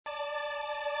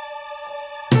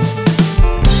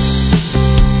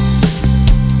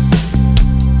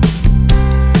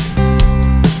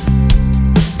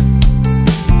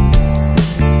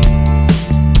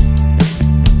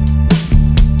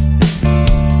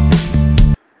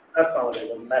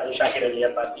Shakir Ali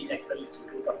Abbasi Excel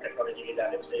institute of technology की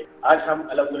जानिब से आज हम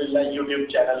अल्हम्दुलिल्लाह यूट्यूब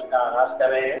चैनल का आगाज कर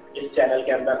रहे हैं। इस चैनल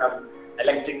के अंदर हम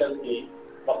इलेक्ट्रिकल की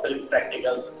मुख्तलिफ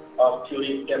प्रैक्टिकल्स और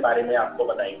थ्योरीज के बारे में आपको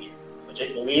बताएंगे। मुझे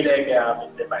उम्मीद है कि आप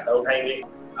इससे फायदा उठाएंगे,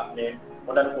 अपने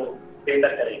हुनर को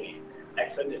बेहतर करेंगे।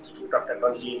 Excel institute of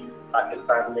technology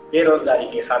Pakistan में बेरोजगारी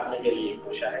के खात्मे के लिए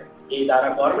कोशा है। ये इदारा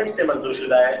गवर्नमेंट से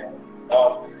मंजूरशुदा है और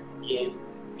ये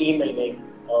 3 महीने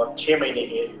और 6 महीने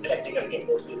के इलेक्ट्रिकल के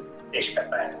कोर्सेज पेश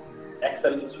करता है।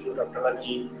 एक्सेल इंस्टीट्यूट ऑफ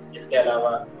टेक्नोलॉजी इसके अलावा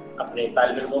अपने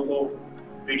तालिब इल्मों को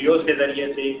वीडियोज के जरिए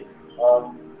से और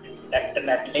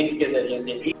इंटरनेट लिंक के जरिए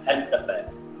से भी हेल्प करता है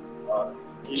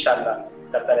और इंशाअल्लाह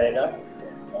करता रहेगा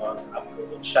और आपको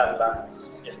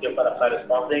इंशाअल्लाह इसके ऊपर अच्छा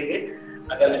रिस्पॉन्स देंगे।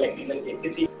 अगर इलेक्ट्रिकल के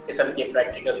किसी किस्म के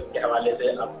प्रैक्टिकल के हवाले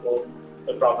से आपको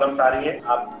कोई प्रॉब्लम्स आ रही है,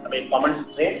 आप हमें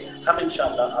कमेंट्स दें, हम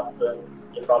इंशाअल्लाह आप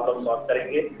ये प्रॉब्लम सॉल्व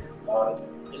करेंगे और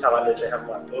इस हवाले से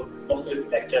हम आपको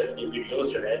मुख्तलिफ लेक्चर्स की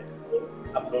वीडियोस जो है वो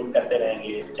अपलोड करते रहेंगे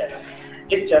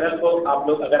इस चैनल को आप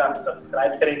लोग अगर आप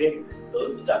सब्सक्राइब करेंगे तो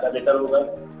ज़्यादा बेहतर होगा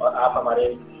और आप हमारे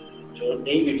जो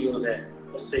नई वीडियोस हैं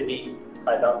उससे भी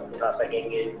फ़ायदा उठा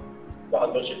सकेंगे। बहुत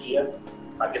बहुत शुक्रिया।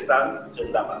 पाकिस्तान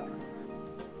जिंदाबाद।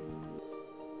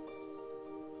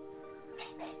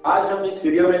 आज हम इस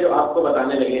वीडियो में जो आपको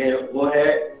बताने लगे हैं वो है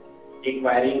एक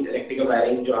वायरिंग, इलेक्ट्रिकल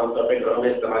वायरिंग जो आमतौर पर घरों में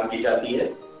इस्तेमाल की जाती है।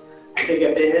 इसे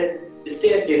कहते हैं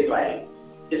स्टेयरकेस वायरिंग।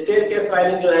 स्टेयरकेस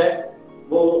वायरिंग जो है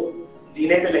वो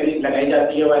जीने पे लगाई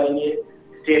जाती है वायरिंग। ये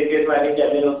स्टेयरकेस वायरिंग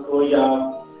कहते हैं उसको, या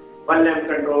one lamp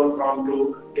control from to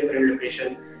different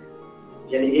location,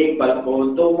 यानी एक बल्ब को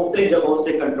दो मुख्तलिफ जगहों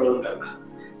से कंट्रोल करना।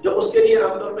 जो उसके लिए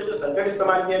आमतौर पर जो सर्किट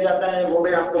इस्तेमाल किया जाता है वो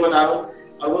मैं आपको बता रहा हूँ,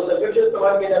 और वो सर्किट जो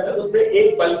इस्तेमाल किया जाता है उसमें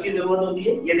एक बल्ब की जरूरत होती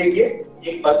है। ये देखिए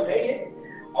एक बल्ब है ये,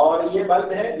 और ये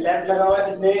बल्ब है लैंप लगा हुआ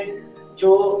है जिसमें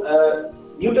जो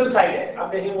न्यूट्रल साइड है, आप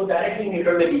देखिए वो डायरेक्टली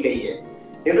न्यूट्रल में दी गई है।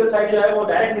 न्यूट्रल साइड जो है वो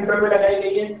डायरेक्ट न्यूट्रल में लगाई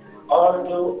गई है, और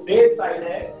जो बेस साइड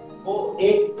है वो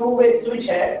एक 2 वे स्विच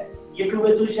है। ये 2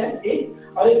 वे स्विच है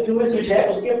एक, और एक 2 वे स्विच है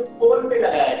उसके पोल पे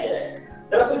लगाया गया है।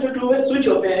 दरअसल जो 2 वे स्विच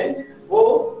होते हैं वो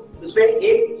उसमें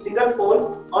एक सिंगल पोल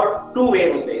और 2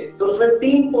 वे होते हैं, तो उसमें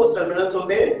 3 पोल टर्मिनल्स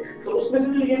होते हैं। तो उसमें से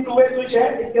जो ये 2 वे स्विच है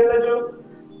इसके अंदर जो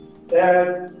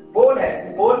पोल है,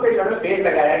 पोल पे जो है बेस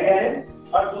लगाया गया है,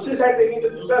 और दूसरी साइड देखिए जो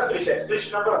दूसरा स्विच है,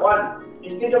 स्विच नंबर 1,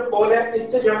 इसके जो पोल है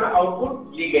इससे जो है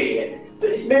आउटपुट ली गई है। तो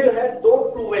इसमें जो है 2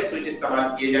 2 वे स्विच इस्तेमाल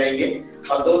किए जाएंगे,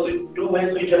 और 2 वे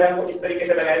स्विच जो है वो इस तरीके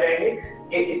से लगाए जाएंगे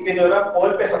कि इसके जो है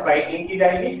पोल पे सप्लाई इन की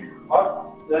जाएगी, और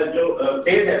जो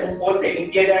बेस है वो पोल पे इन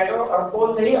किया जाएगा, और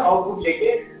पोल से ही आउटपुट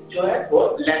लेके जो है वो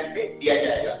लैंप पे दिया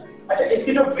जाएगा। अच्छा,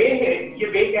 इसकी जो वे है, ये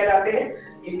वे कहलाते हैं।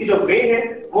 इसकी जो वे है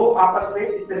वो आपस में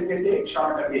इस तरीके से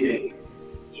शॉर्ट कर दिए जाएंगे।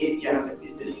 ये यहाँ से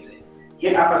इस तरीके से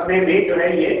ये आपस में वे जो है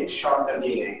ये शॉर्ट कर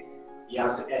दिए गए,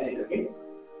 यहाँ से ऐसे करके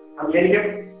हम यानी कि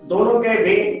दोनों के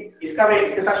वे, इसका वे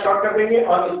इसके साथ शॉर्ट कर देंगे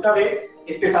और इसका वे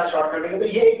इसके साथ शॉर्ट कर देंगे, तो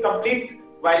ये एक कंप्लीट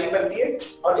वायरिंग बनती है।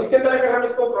 और इसके तरह अगर हम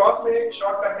इसको क्रॉस में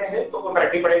शॉर्ट करते हैं तो कोई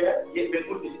फर्क नहीं पड़ेगा, ये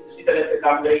बिल्कुल इसी तरह से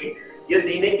काम करेगी। ये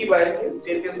जीने की वायरिंग है,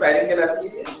 स्टेयरकेस वायरिंग कहलाती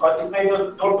है, और इसमें जो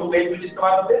 2 वे स्विच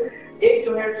इस्तेमाल होते हैं, एक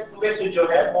जो है 2 वे स्विच जो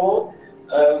है वो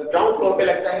ग्राउंड फ्लोर पे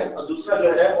लगता है, और दूसरा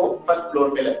जो है वो फर्स्ट फ्लोर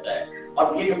पे लगता है,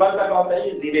 और ये जो बल्ब लगा होता है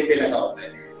ये जीने पे लगा होता है।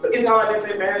 तो इस हवाले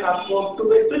से मैं आपको 2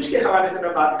 वे स्विच के हवाले से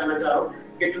मैं बात करना चाह रहा हूँ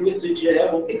कि 2 वे स्विच जो है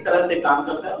वो किस तरह से काम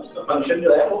करता है, उसका फंक्शन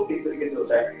जो है वो किस तरीके से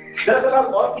होता है। दरअसल आप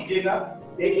गौर कीजिएगा,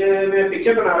 एक मैं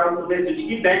पिक्चर बना रहा हूँ 2 वे स्विच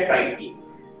की बैक साइड की,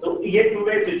 तो ये 2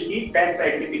 वे स्विच की बैक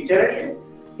साइड की पिक्चर है।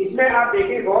 इसमें आप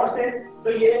देखें गौर से,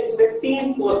 तो ये इसमें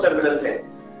 3 पोल टर्मिनल्स हैं।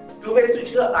 2 वे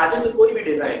स्विच का आगे में कोई भी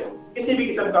डिजाइन हो, किसी भी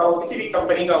किस्म का हो, किसी भी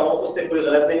कंपनी का हो, उससे कोई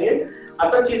गलत नहीं है।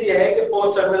 असल चीज ये है कि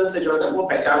पोल टर्मिनल से जो है वो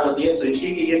पहचान होती है स्विच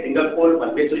की कि ये सिंगल पोल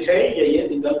 1 वे स्विच है या ये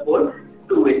सिंगल पोल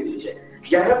 2 वे स्विच है।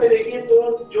 यहाँ पे देखिए तो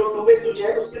जो 2 वे स्विच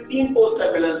है उसके 3 पोल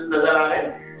टर्मिनल्स नजर आ रहे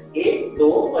हैं, 1 2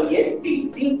 और ये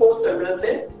 3 पोल टर्मिनल्स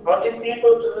है, और इस 3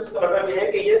 पोल टर्मिनल्स का मतलब ये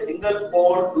है कि ये सिंगल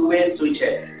पोल 2 वे स्विच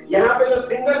है। यहाँ पे जो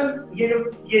सिंगल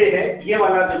ये है, ये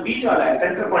वाला जो बीच वाला है,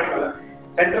 सेंटर पॉइंट वाला,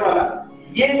 सेंटर वाला,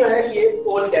 ये जो है ये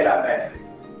पोल कहलाता है,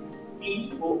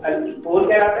 पोल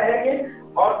कहलाता है ये,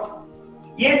 और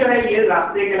ये जो है ये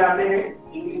रास्ते कहलाते हैं।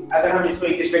 अगर हम इसको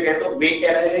इंग्लिश में कहें तो वे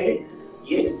कह रहे हैं,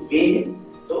 ये वे है।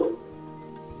 तो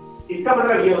इसका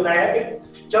मतलब ये होता है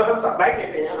कि जब हम सप्लाई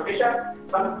देते हैं हमेशा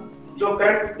हम जो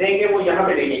करंट देंगे वो यहाँ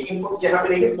पे देंगे, इनपुट यहाँ पे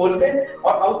देंगे पोल पे,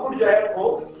 और आउटपुट जो है वो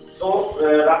तो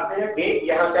रास्ते में वे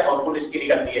यहाँ से आउटपुट इसकी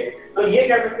निकलती है। तो ये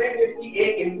कह सकते हैं कि इसकी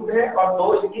एक इनपुट है और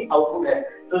 2 इसकी आउटपुट है,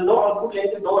 तो 2 आउटपुट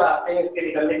लेके 2 रास्ते हैं इसके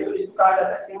निकलने के, तो इसको कहा जाता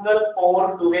है सिंगल पोल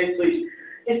 2 वे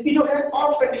स्विच। इसकी जो है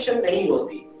ऑफ कंडीशन नहीं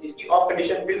होती, इसकी ऑफ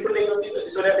कंडीशन बिल्कुल नहीं होती। तो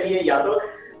इस वजह से ये या तो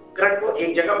करंट को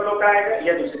एक जगह फ्लो कराएगा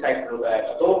या दूसरी साइड फ्लो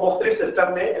कराएगा, तो मुख्तलिफ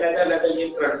सिस्टम में अलग अलग ये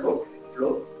करंट को फ्लो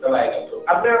करवाएगा। तो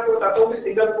अब मैं आपको बताता हूँ कि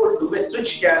single pole two way switch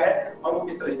क्या है और वो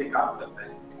किस तरह से काम करता है।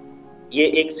 ये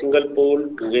एक single pole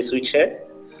two way switch है।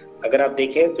 अगर आप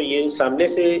देखें तो ये सामने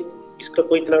से इसका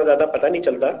कोई इतना ज़्यादा पता नहीं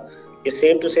चलता। ये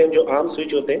सेम टू सेम जो आम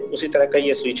स्विच होते हैं उसी तरह का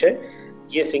ये स्विच है।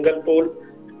 ये single pole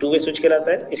two way switch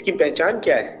कहलाता है। इसकी पहचान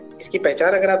क्या है? इसकी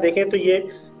पहचान अगर आप देखें तो ये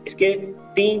इसके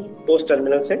 3 पोस्ट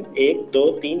टर्मिनल्स हैं, 1 2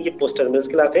 3, ये पोस्ट टर्मिनल्स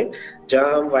कहलाते हैं,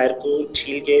 जहां हम वायर को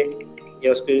छील के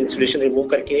या उसके इंसुलेशन रिमूव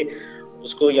करके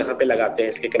उसको यहाँ पे लगाते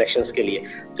हैं इसके कनेक्शंस के लिए।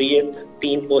 तो ये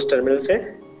 3 पोस्ट टर्मिनल्स हैं।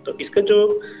 तो इसका जो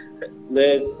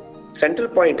सेंट्रल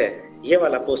पॉइंट है ये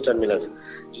वाला पोस्ट टर्मिनल,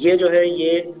 ये जो है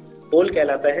ये पोल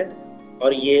कहलाता है,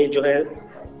 और ये जो है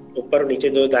ऊपर नीचे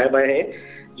जो दाएं बाएं हैं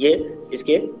ये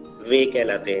इसके वे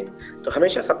कहलाते हैं। तो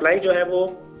हमेशा सप्लाई जो है वो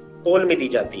पोल में दी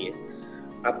जाती है।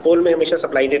 आप पोल में हमेशा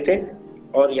सप्लाई देते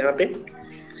हैं और यहाँ पे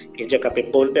इस जगह पे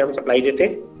पोल पे हम सप्लाई देते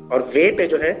हैं, और वे पे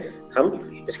जो है हम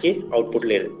इसकी आउटपुट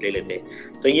ले लेते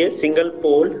हैं। तो ये single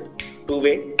pole two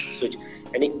way switch,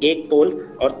 यानी एक पोल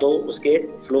और 2 उसके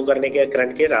फ्लो करने के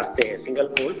करंट के रास्ते हैं, single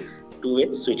pole two way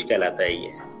switch कहलाता है। ये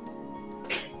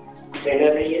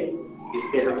ट्रेनर है, ये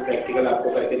इसके हम प्रैक्टिकल आपको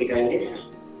करके दिखाएंगे।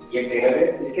 ये ट्रेनर है,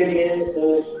 इसके लिए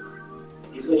तो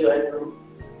इसमें जो है हम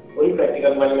वही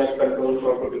practical manual control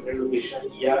for different location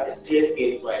या स्टेज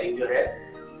केस वायरिंग जो है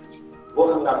वो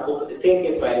हम आपको स्टेज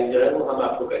केस वायरिंग जो है वो हम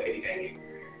आपको करके दिखाएंगे।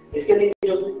 इसके लिए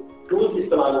जो टूल्स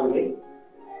इस्तेमाल होंगे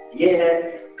ये है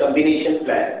कॉम्बिनेशन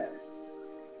प्लायर।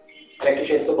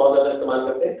 इलेक्ट्रिशियंस तो बहुत ज्यादा इस्तेमाल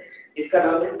करते हैं। इसका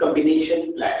नाम है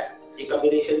कॉम्बिनेशन प्लायर। ये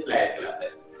कॉम्बिनेशन प्लायर कहलाता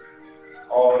है।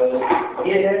 और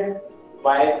ये है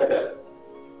वायर कटर।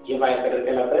 ये वायर कटर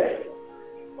कहलाता है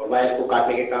और वायर को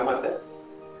काटने के काम आता है।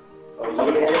 और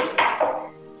ये है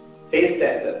फेज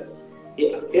टेस्टर। ये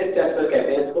फेज टेस्टर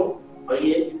कहते हैं इसको, और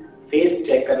ये फेज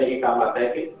चेक करने के काम आता है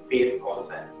कि फेज कौन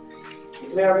सा है।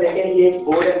 इसमें आप देखें ये एक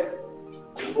बोर्ड है,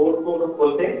 बोर्ड को हम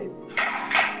खोलते हैं,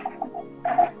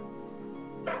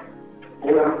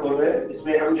 बोर्ड हम खोल रहे हैं।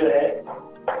 इसमें हम जो है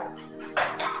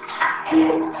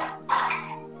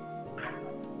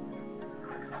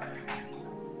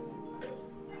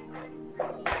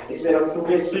इसमें हम टू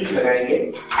वे स्विच लगाएंगे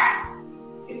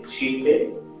इस शीट पे,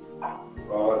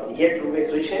 और ये टू वे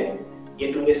स्विच है।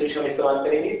 ये टू वे स्विच हम इस्तेमाल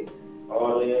करेंगे,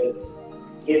 और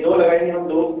ये 2 लगाएंगे हम,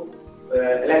 2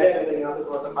 अलग-अलग यहाँ पे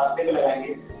थोड़ा सा फासले में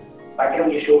लगाएंगे ताकि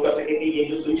हम ये शो कर सकें कि ये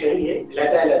जो स्विच है ये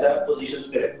अलग-अलग पोजीशंस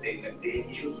पे रखते हैं। ये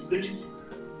स्विच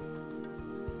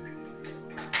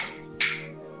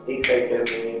एक साइड पे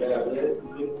लगा दिया,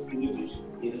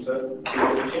 ये दूसरा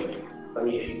पोजीशन हम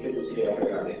ये शीट पे दूसरी जगह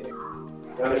लगा देंगे।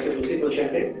 यहाँ इसके दूसरी पोजीशन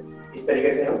पे इस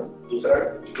तरीके से हम दूसरा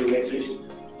टू वे स्विच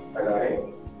लगा रहे हैं।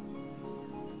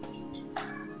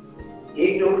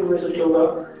 एक जो टू वे स्विच होगा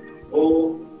वो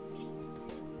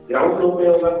ग्राउंड फ्लोर पे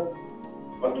होगा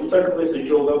और दूसरा टू वे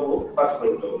स्विच होगा वो फर्स्ट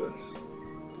फ्लोर पे होगा।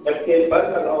 जबकि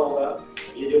बल्ब लगा होगा,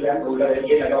 ये जो लैंप होल्डर है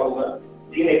ये लगा होगा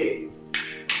जीने के।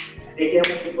 देखिए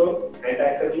हम इसको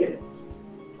अटैच कर दिए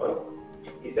और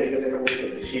इस तरीके से हम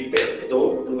शीट पे 2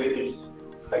 टू वे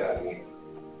स्विच लगा दिए।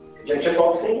 जंक्शन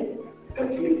बॉक्स नहीं,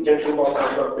 कंप्लीट जंक्शन बॉक्स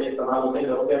आमतौर पे इस्तेमाल होते हैं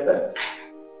घरों के अंदर।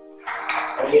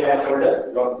 और ये लैंप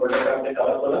होल्डर, लॉक होल्डर का हमने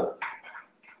कवर खोला,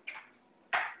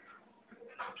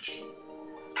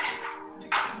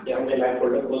 ये हमने लैंप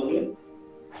होल्डर खोल दिया।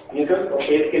 न्यूट्रल और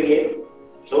फेज के लिए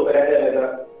 2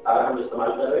 अलग-अलग तार हम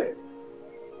इस्तेमाल कर रहे हैं।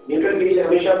 न्यूट्रल के लिए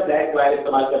हमेशा ब्लैक वायर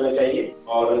इस्तेमाल करना चाहिए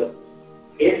और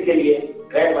फेज के लिए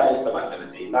रेड वायर इस्तेमाल करना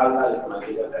चाहिए, लाल वायर इस्तेमाल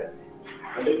किया जाता है।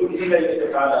 हम बिल्कुल इसी तरीके से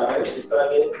तार डाल रहे हैं। इस तरह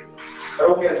के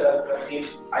घरों के अंदर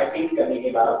पाइपिंग करने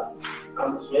के बाद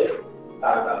हम उसमें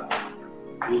तार डालते हैं।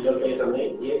 न्यूट्रल फेज हमने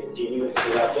ये जीबी में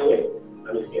लगाते हुए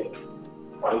हम इसके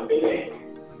पॉइंट पे गए।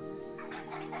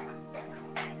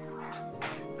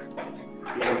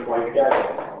 पॉइंट पे आ गए।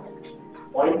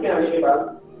 पॉइंट पे आने के बाद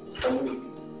हम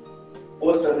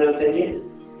पोस्ट टर्मिनल से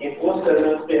ये पोस्ट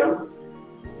टर्मिनल पे हम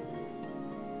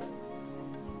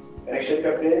कनेक्शन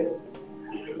करते हैं।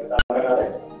 लगा रहे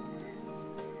हैं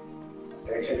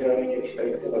कनेक्शन करने के इस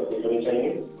तरीके से बस होनी चाहिए।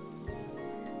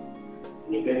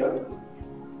 निकलेगा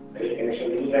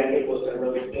कनेक्शन मिल जाएंगे पोस्ट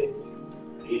टर्मिनल पे,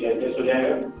 ये एडजस्ट हो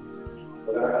जाएगा।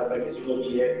 अगर किसी को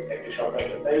चाहिए इलेक्ट्रिक शॉर्ट कर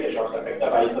सकता है, ये शॉर्ट सर्किट का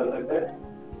बाइक बन सकता है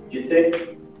जिससे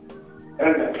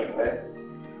करंट लग सकता है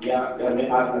या घर में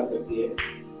आग लग सकती है।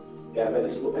 या फिर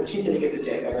इसको अच्छी तरीके से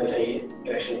चेक करना चाहिए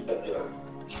कनेक्शन करते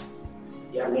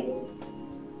वक्त। या हमने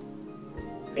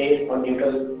फेज और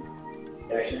न्यूट्रल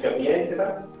कनेक्शन कर दिया है इसके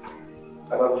साथ।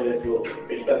 अब हम जो है इसको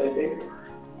फिट कर देते हैं।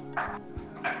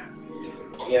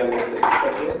 ये हमने फिट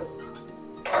कर दिया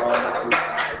और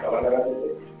कवर लगा देते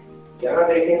हैं। यहाँ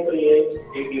देखें तो ये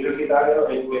एक न्यूट्रल की तार है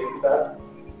और एक फेज की तार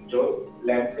जो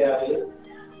लैंप से आ रही है।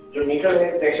 जो न्यूट्रल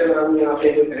है कनेक्शन, हम यहाँ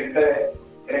पे जो कनेक्टर है,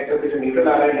 कनेक्टर पे जो न्यूट्रल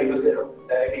आ रहा है न्यूट्रल से हम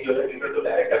डायरेक्टली जो है न्यूट्रल को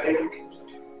डायरेक्ट कर देंगे।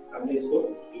 हमने इसको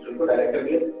न्यूट्रल को डायरेक्ट कर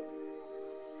दिया।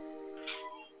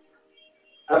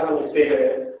 अब हम इस पे जो है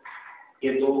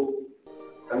ये दो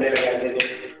हमने लगा दिया, तो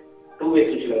 2 वे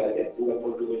स्विच लगा दिया, सिंगल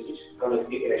पोल 2 वे स्विच हम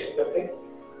इसकी कनेक्शन करते हैं।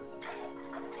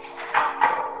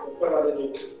 ऊपर वाले जो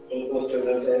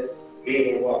टर्मिनल है वे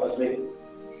है वो आपस में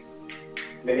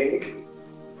मिलेंगे।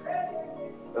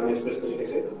 हम इसको इस तरीके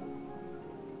से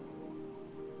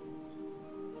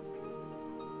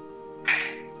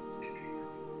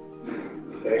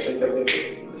कनेक्शन कर देते हैं।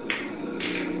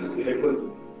 बिल्कुल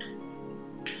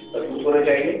मजबूत होना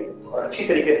चाहिए और अच्छी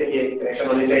तरीके से ये कनेक्शन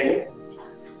होने चाहिए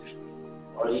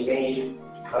और ये कहीं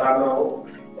खराब ना हो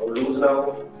और लूज ना हो,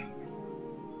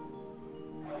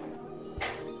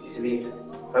 इसलिए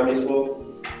हम इसको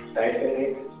टाइट करेंगे।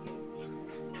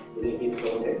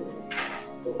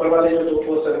 ऊपर वाले जो 2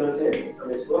 पोस्ट टर्मिनल है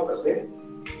हम इसको आपस में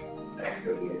टाइट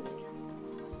कर दिए।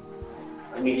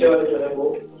 नीचे वाले जो है वो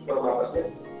उसको हम आपस में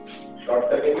शॉर्ट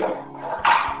कर देंगे।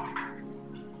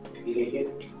 देखिए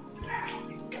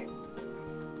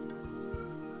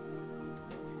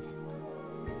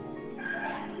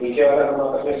नीचे वाला हम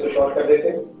आपस में इसको शॉर्ट कर देते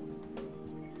हैं।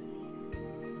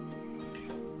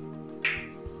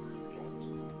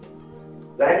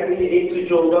 जाहिर है एक स्विच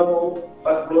जो होगा वो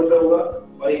फर्स्ट फ्लोर पे होगा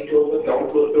और एक जो होगा ग्राउंड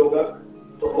फ्लोर पे होगा,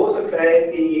 तो हो सकता है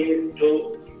कि ये जो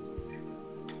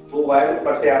वो वायर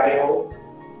ऊपर से आ रहे हो,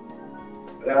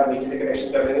 अगर आप नीचे से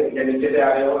कनेक्शन कर रहे हैं या नीचे से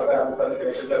आ रहे हो अगर आप ऊपर से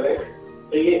कनेक्शन कर रहे हैं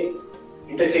तो ये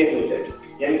इंटरचेंज हो जाए,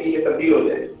 यानी कि ये तब्दील हो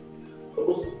जाए, तो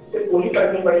उससे कोई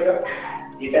फर्क नहीं पड़ेगा।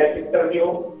 ये टाइप किस तरह की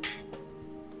हो,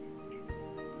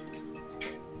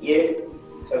 ये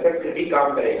सर्किट फिर भी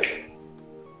काम करेगा।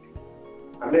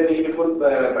 हमने तो ये बिल्कुल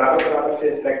बराबर से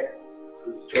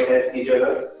जो है इसकी जो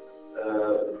है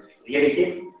ये देखिए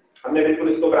हमने बिल्कुल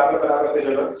इसको बराबर से जो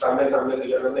है सामने से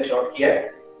जो है हमने शॉर्ट किया है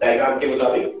डायग्राम के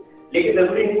मुताबिक, लेकिन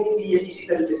जरूरी नहीं कि ये इसी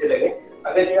तरीके से लगे।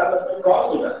 अगर ये आपस में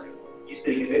क्रॉस हो जाते हैं इस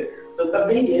तरीके से तो तब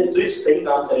भी ये स्विच सही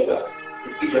काम करेगा।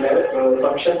 इसकी जो है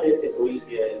फंक्शन में कोई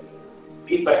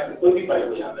भी फर्क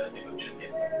नहीं आता है फंक्शन में,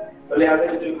 तो लिहाजा इस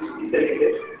तरीके से।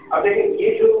 अब देखिए ये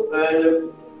जो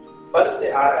बल्ब से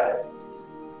आ रहा है,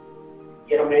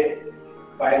 ये हमने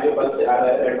वायर जो बल्ब से आ रहा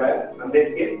है रेड वायर हमने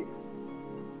इसके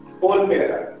पोल पे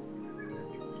लगा,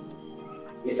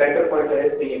 ये सेंटर पॉइंट है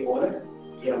तो ये पोल है,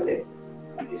 ये हमने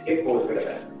इसके पोल पे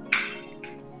लगाया।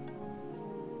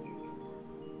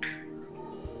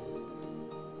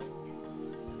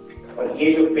 और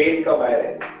ये जो फेज का वायर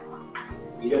है,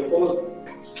 ये जो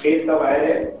फेज का वायर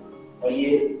है और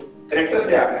ये कनेक्टर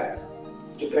से आ गया है,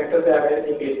 जो कनेक्टर से आ गया है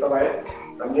ये फेज का वायर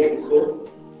हमने इसको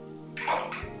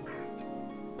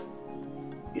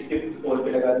इसके पोल पे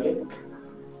लगा दिया,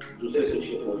 दूसरे स्विच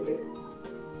के पोल पे।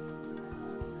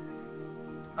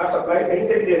 आप सप्लाई कहीं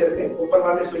से भी दे सकते हैं, ऊपर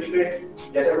वाले स्विच पे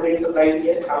जैसे हमने ये सप्लाई दी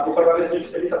है, आप ऊपर वाले स्विच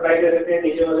पे भी सप्लाई दे सकते हैं,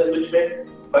 नीचे वाले स्विच पे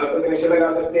बल्ब का कनेक्शन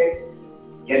लगा सकते हैं,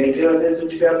 या नीचे वाले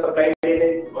स्विच पे आप सप्लाई दे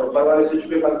दें और ऊपर वाले स्विच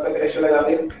पे बल्ब का कनेक्शन लगा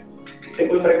दें। इससे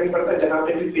कोई फर्क नहीं पड़ता, जहाँ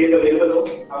पे भी फेज अवेलेबल हो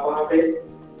आप वहाँ पे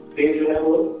फेज जो है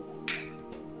वो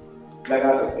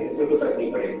लगा सकते हैं, इसमें कोई फर्क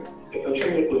नहीं पड़ेगा,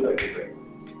 फंक्शन में कोई फर्क नहीं पड़ेगा।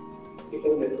 इसको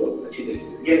अच्छी तरीके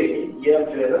से ये देखिए, ये अब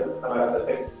जो है ना हमारा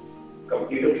सर्किट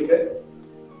कंप्लीट हो चुका है।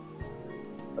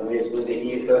 हमने इसको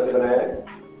देखिए इस तरह से बनाया है,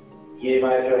 ये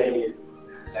वायर जो है ये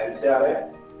लाइन से आ रहा है,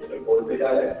 ये पोल पे जा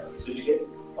रहा है स्विच के,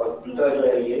 और दूसरा जो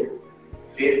है ये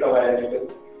फेज का वायर जो है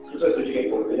दूसरे स्विच के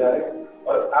पोल पे जा रहा है,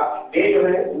 और आप वे जो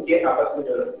है उनके आपस में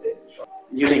जो है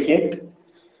ये देखिए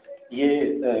ये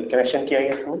कनेक्शन किया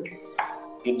गया इसको,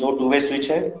 ये 2 2 वे स्विच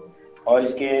है और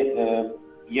इसके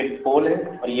ये पोल है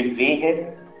और ये वे है,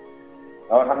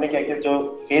 और हमने क्या किया जो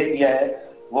फेज दिया है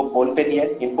वो पोल पे दिया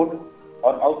है इनपुट,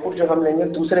 और आउटपुट जो हम लेंगे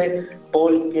दूसरे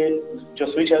पोल के जो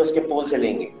स्विच है उसके पोल से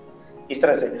लेंगे इस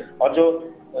तरह से, और जो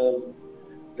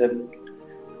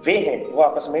वे है वो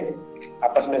आपस में इस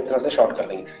तरह से शॉर्ट कर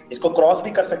देंगे। इसको क्रॉस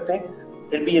भी कर सकते हैं,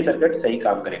 फिर भी ये सर्किट सही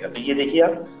काम करेगा। तो ये देखिए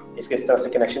आप इसके इस तरह से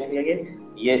कनेक्शन दिए गए,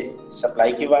 ये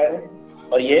सप्लाई की वायर है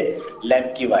और ये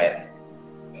लैंप की वायर है।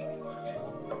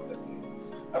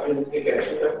 अब हम इसके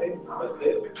कनेक्शन करते हैं,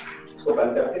 इसको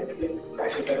बंद करते हैं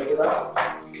कनेक्शन करने के बाद,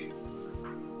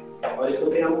 और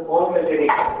इसको फिर हम ऑन करके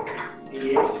देखते हैं कि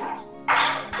ये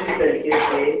इस तरीके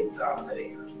से काम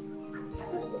करेगा।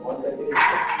 इसको ऑन करके देखते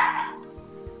हैं,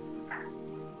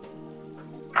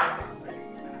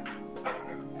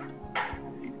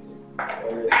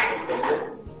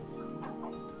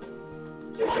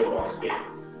 जैसे बॉक्स पे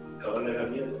कवर लगा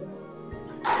दिया,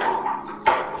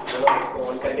 इसको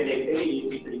ऑन करके देखते हैं ये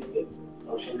इस तरीके से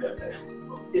फंक्शन करता है।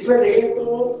 इसमें देखें तो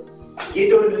ये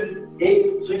जो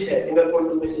एक स्विच है सिंगल पोल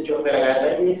 2 पे स्विच पे लगाया था।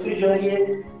 ये स्विच जो है ये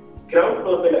ग्राउंड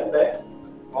फ्लोर पे लगता है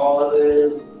और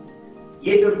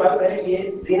ये जो बल्ब है ये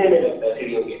सीने में लगता है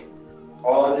सीढ़ियों के,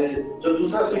 और जो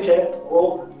दूसरा स्विच है वो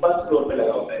फर्स्ट फ्लोर पे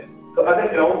लगा होता है। तो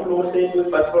अगर ग्राउंड फ्लोर से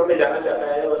कोई फर्स्ट फ्लोर पे जाना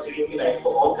चाहता है और सीढ़ियों की लाइट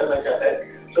को ऑन करना चाहता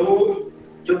है तो वो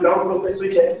जो ग्राउंड फ्लोर पे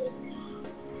स्विच है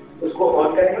उसको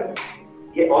ऑन करेगा,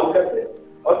 ये ऑन करते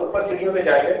और ऊपर सीढ़ियों में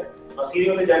जाएगा और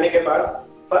सीढ़ियों में जाने के बाद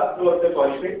फर्स्ट फ्लोर पे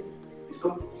पहुंच के इसको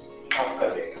ऑफ कर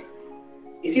देगा।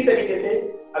 इसी तरीके से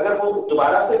अगर वो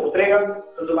दोबारा से उतरेगा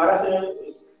तो दोबारा से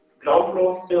ग्राउंड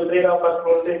फ्लोर से उतरेगा फर्स्ट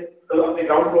फ्लोर से, तो अपने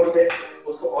ग्राउंड फ्लोर से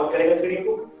उसको ऑन करेगा सीढ़ी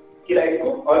को की लाइट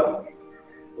को और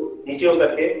नीचे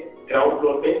उतर के ग्राउंड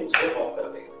फ्लोर पे उसको ऑफ कर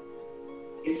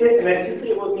देगा। इससे एनर्जी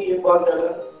सेव होती है बहुत ज्यादा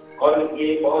और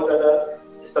ये बहुत ज्यादा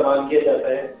इस्तेमाल किया जाता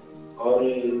है और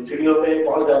सीढ़ियों में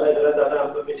बहुत ज्यादा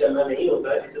हम लोग पे चलना नहीं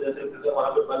होता है। इस वजह से अगर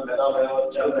वहाँ पे बल्ब लगा हुआ है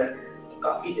और चल रहा है तो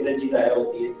काफी एनर्जी जाया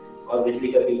होती है और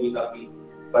बिजली का बिल भी काफी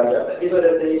बढ़ जाता है। इस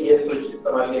वजह से ये स्विच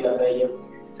इस्तेमाल किया जाता है, ये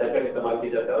सर्किट इस्तेमाल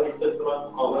किया जाता है और इसका इस्तेमाल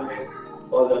कॉमन है,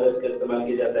 बहुत ज्यादा इसका इस्तेमाल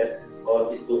किया जाता है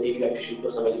और इसको एक इलेक्ट्रिशियन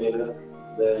को समझ लेना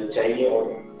चाहिए और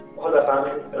बहुत आसान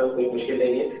है, इसका कोई मुश्किल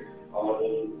नहीं है। और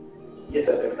ये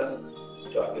सर्किट था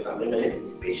जो आपके सामने मैंने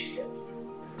पेश किया।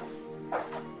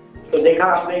 तो देखा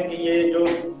आपने कि ये जो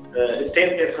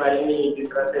स्टेयरकेस वायरिंग किस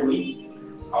तरह से हुई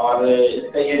और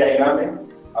इसका ये डायग्राम है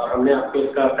और हमने आपको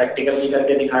इसका प्रैक्टिकल भी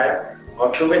करके दिखाया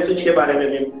और ट्यूबवेल स्विच के बारे में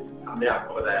भी हमने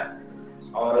आपको बताया।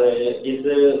 और इस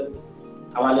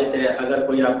हवाले से अगर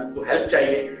कोई आपको हेल्प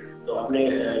चाहिए तो अपने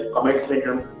कमेंट्स में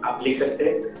आप लिख सकते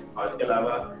हैं और इसके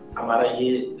अलावा हमारा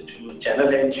ये जो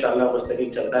चैनल है इंशाल्लाह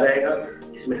मुस्तकिल चलता रहेगा।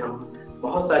 इसमें हम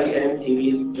बहुत सारी अहम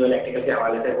थ्योरीज जो इलेक्ट्रिकल के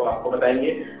हवाले से वो आपको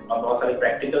बताएंगे और बहुत सारे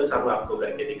प्रैक्टिकल्स हम आपको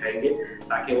करके दिखाएंगे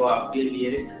ताकि वो आपके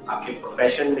लिए आपके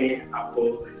प्रोफेशन में आपको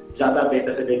ज़्यादा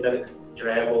बेहतर से बेहतर जो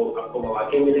है वो आपको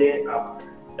मौके मिले, आप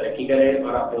तरक्की करें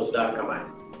और आप रोजगार कमाएं।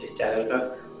 इस चैनल का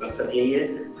मकसद यही है।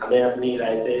 हमें अपनी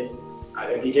राय से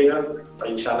आगे दीजिएगा और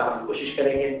इंशाल्लाह हम कोशिश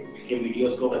करेंगे कि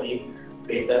वीडियोस को मज़ीद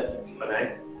बेहतर बनाएं।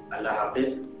 अल्लाह हाफिज़।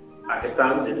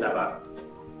 पाकिस्तान जिंदाबाद।